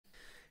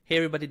Hey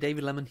everybody,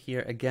 David Lemon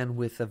here again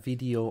with a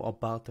video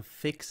about the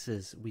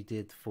fixes we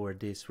did for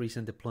this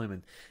recent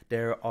deployment.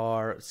 There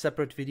are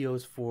separate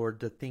videos for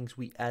the things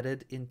we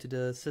added into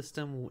the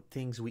system,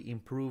 things we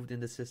improved in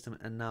the system,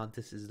 and now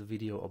this is the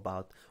video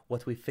about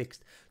what we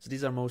fixed. So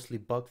these are mostly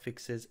bug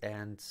fixes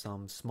and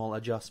some small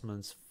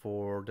adjustments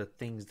for the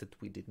things that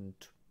we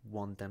didn't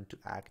want them to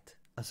act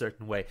a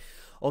certain way.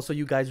 Also,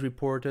 you guys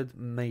reported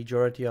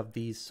majority of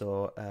these,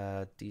 so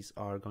these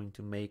are going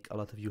to make a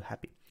lot of you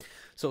happy.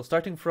 So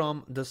starting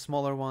from the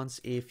smaller ones,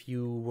 if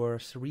you were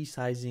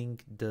resizing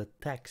the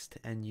text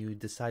and you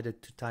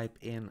decided to type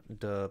in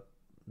the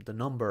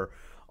number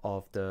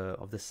of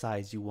the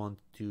size you want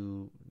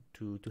to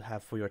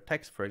have for your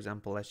text, for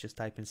example, let's just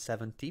type in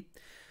 70.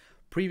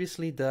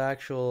 Previously, the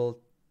actual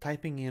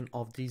typing in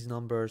of these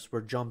numbers were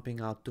jumping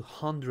out to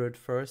 100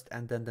 first,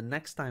 and then the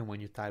next time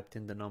when you typed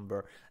in the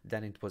number,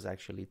 then it was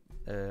actually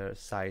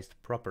sized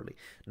properly.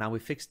 Now we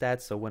fixed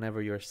that, so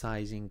whenever you're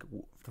sizing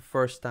the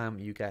first time,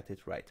 you get it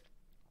right.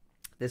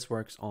 This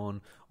works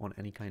on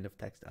any kind of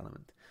text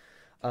element.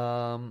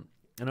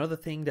 Another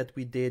thing that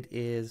we did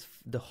is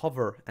the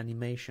hover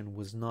animation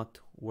was not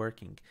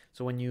working.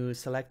 So when you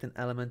select an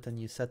element and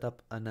you set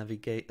up a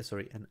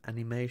an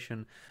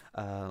animation,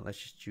 let's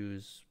just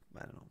choose,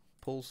 I don't know,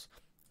 pulse.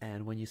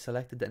 And when you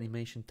selected the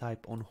animation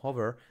type on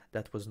hover,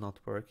 that was not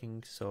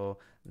working. So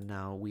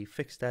now we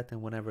fixed that,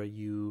 and whenever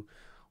you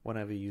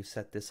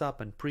set this up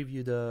and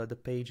preview the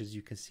page, as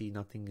you can see,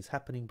 nothing is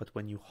happening. But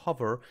when you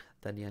hover,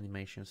 then the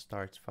animation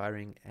starts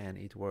firing and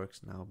it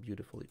works now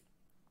beautifully.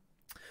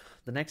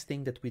 The next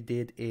thing that we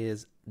did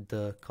is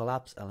the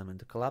collapse element.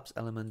 The collapse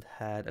element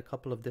had a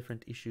couple of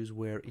different issues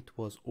where it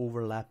was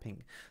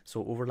overlapping.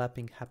 So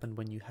overlapping happened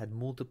when you had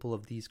multiple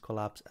of these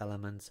collapse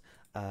elements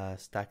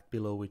stacked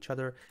below each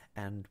other,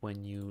 and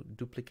when you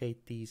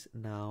duplicate these,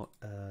 now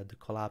the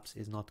collapse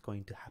is not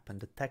going to happen.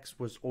 The text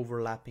was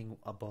overlapping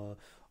above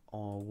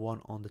one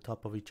on the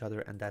top of each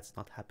other, and that's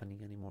not happening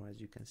anymore, as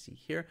you can see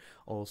here.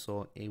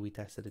 Also, we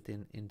tested it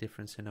in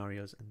different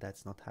scenarios, and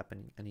that's not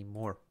happening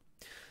anymore.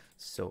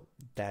 So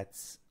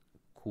that's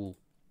cool.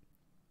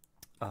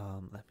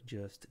 Let me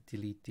just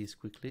delete this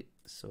quickly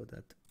so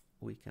that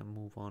we can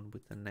move on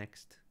with the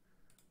next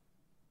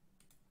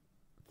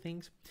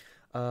things.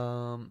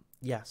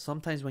 Yeah,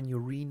 sometimes when you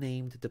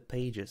renamed the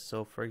pages,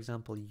 so for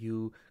example,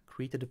 you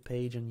created a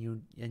page and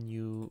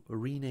you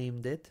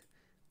renamed it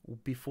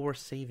before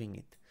saving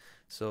it.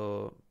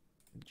 So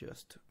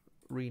just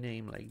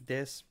rename like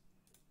this.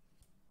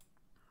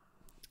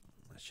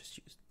 Let's just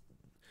use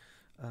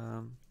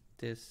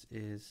this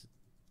is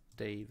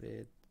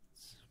David's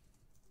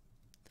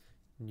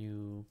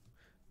new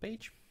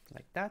page,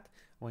 like that.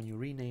 When you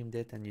renamed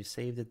it and you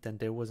saved it, then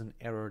there was an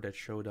error that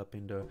showed up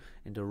in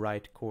the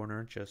right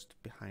corner just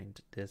behind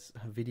this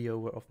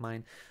video of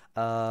mine,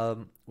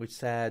 which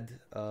said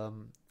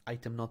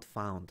item not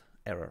found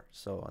error.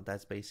 So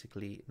that's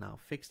basically now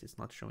fixed. It's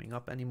not showing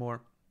up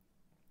anymore.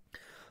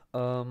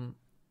 Oh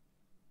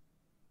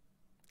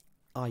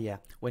yeah,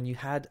 when you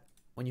had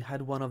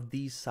one of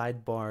these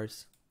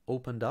sidebars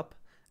opened up,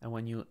 and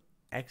when you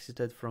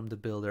exited from the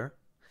builder,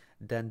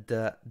 then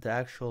the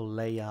actual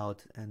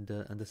layout and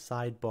the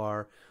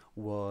sidebar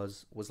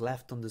was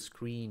left on the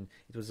screen.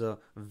 It was a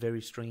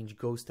very strange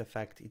ghost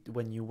effect.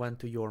 When you went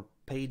to your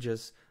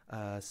pages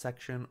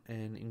section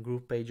in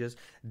GroovePages,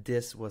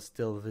 this was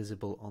still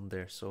visible on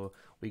there, so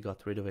we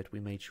got rid of it. We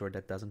made sure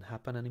that doesn't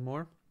happen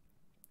anymore.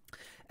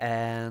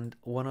 And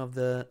one of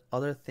the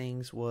other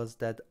things was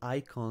that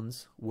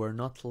icons were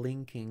not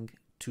linking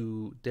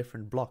to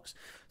different blocks.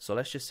 So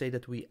let's just say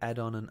that we add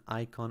on an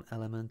icon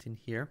element in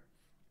here,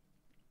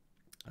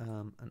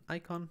 an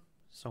icon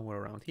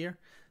somewhere around here.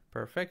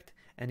 Perfect.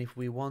 And if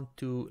we want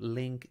to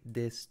link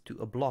this to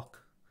a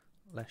block,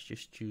 let's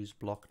just choose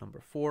block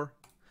number 4.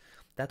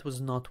 That was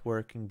not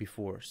working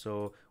before.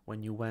 So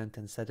when you went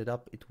and set it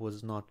up, it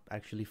was not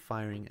actually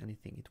firing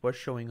anything. It was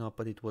showing up,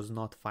 but it was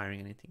not firing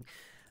anything.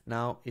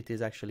 Now it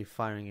is actually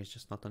firing, it's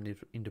just not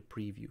in the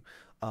preview.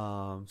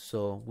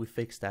 So we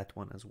fixed that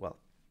one as well.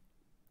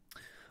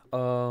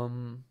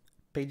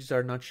 Pages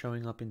are not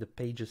showing up in the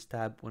pages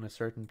tab when a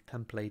certain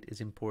template is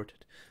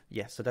imported.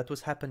 Yes, so that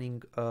was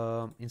happening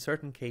in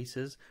certain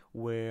cases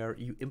where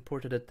you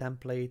imported a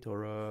template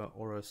or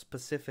a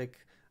specific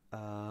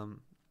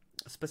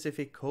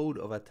code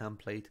of a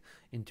template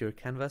into your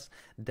canvas,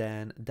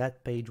 then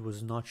that page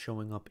was not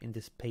showing up in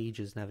this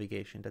pages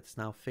navigation. That's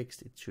now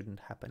fixed. It shouldn't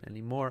happen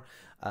anymore,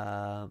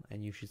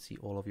 and you should see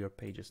all of your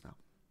pages now.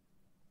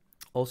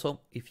 Also,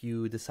 if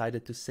you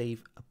decided to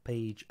save a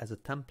page as a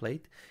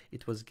template,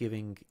 it was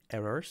giving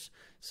errors.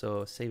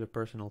 So save a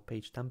personal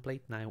page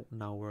template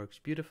now works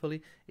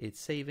beautifully. It's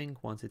saving.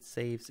 Once it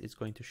saves, it's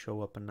going to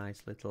show up a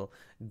nice little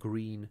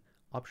green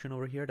option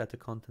over here that the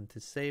content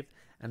is saved.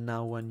 And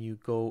now when you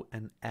go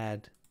and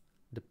add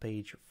the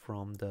page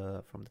from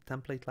the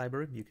template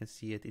library, you can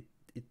see it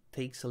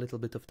takes a little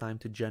bit of time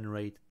to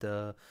generate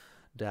the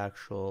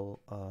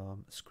actual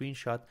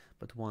screenshot,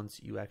 but once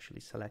you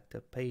actually select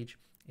a page,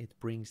 it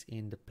brings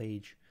in the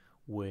page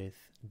with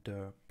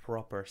the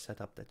proper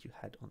setup that you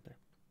had on there.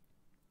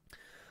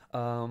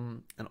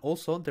 And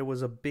also there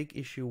was a big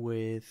issue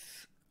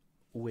with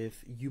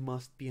you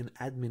must be an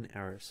admin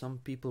error. Some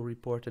people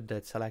reported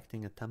that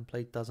selecting a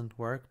template doesn't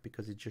work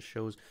because it just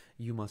shows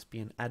you must be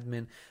an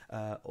admin.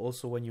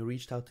 Also, when you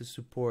reached out to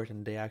support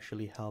and they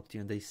actually helped you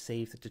and they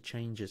saved the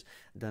changes,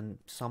 then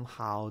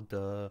somehow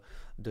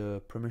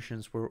the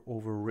permissions were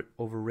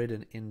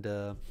overridden in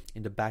the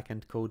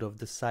backend code of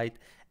the site,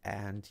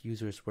 and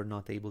users were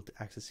not able to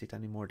access it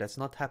anymore. That's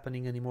not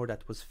happening anymore.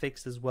 That was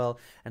fixed as well.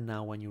 And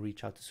now when you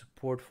reach out to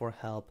support for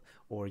help,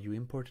 or you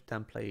import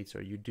templates,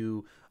 or you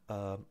do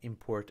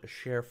import a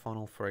share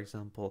funnel, for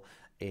example,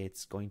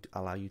 it's going to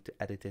allow you to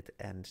edit it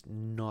and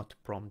not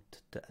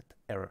prompt that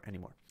error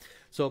anymore.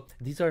 So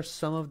these are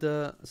some of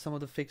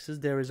the fixes.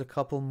 There is a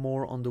couple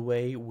more on the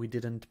way. We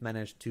didn't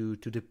manage to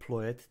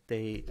deploy it.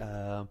 They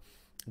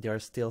are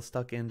still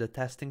stuck in the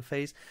testing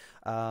phase,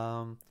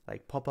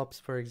 like pop-ups,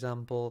 for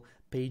example,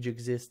 page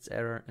exists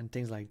error, and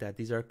things like that.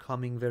 These are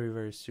coming very,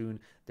 very soon.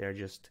 They're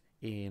just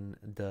in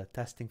the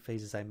testing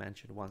phase, as I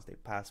mentioned. Once they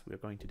pass, we're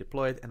going to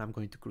deploy it, and I'm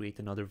going to create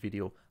another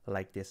video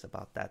like this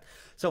about that.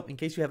 So in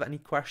case you have any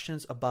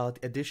questions about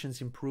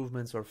additions,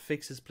 improvements, or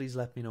fixes, please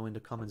let me know in the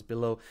comments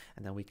below,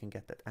 and then we can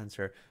get that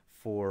answer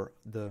for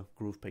the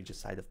GroovePages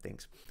side of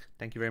things.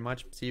 Thank you very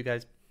much. See you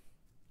guys.